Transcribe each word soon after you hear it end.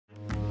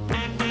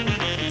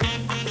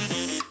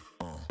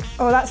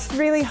Oh, that's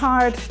really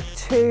hard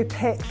to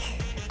pick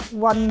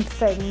one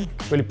thing.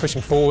 Really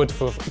pushing forward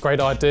for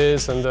great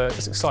ideas, and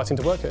it's exciting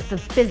to work here.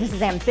 The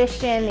business's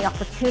ambition, the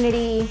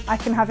opportunity. I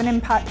can have an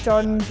impact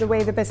on the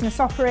way the business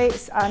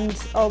operates and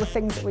all the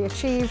things that we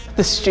achieve.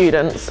 The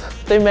students,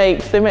 they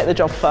make the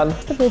job fun.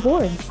 The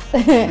rewards.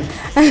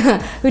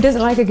 Who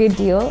doesn't like a good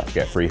deal?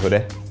 Get a free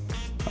hoodie.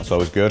 That's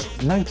always good.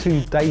 No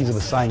 2 days are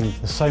the same.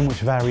 There's so much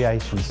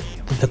variations.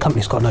 The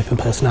company's got an open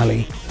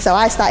personality. So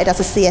I started as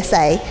a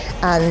CSA,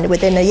 and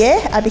within a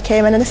year I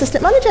became an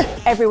assistant manager.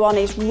 Everyone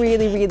is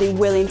really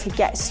willing to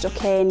get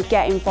stuck in,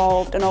 get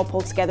involved and all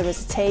pull together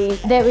as a team.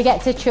 There we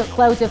get to chuck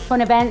loads of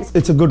fun events.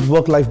 It's a good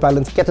work-life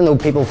balance. Get to know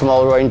people from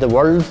all around the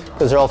world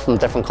because they're all from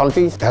different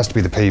countries. It has to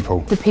be the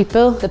people. The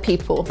people. The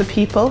people. The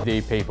people.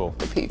 The people.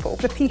 The people.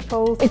 The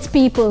people. It's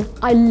people.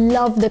 I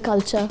love the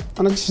culture.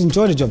 And I just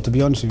enjoy the job, to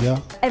be honest with you.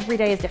 Every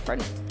day is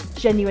different.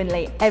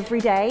 Genuinely, every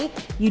day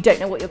you don't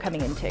know what you're coming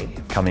into.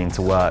 Coming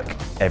to work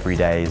every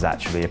day is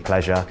actually a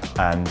pleasure,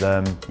 and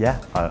yeah,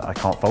 I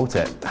can't fault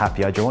it.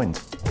 Happy I joined.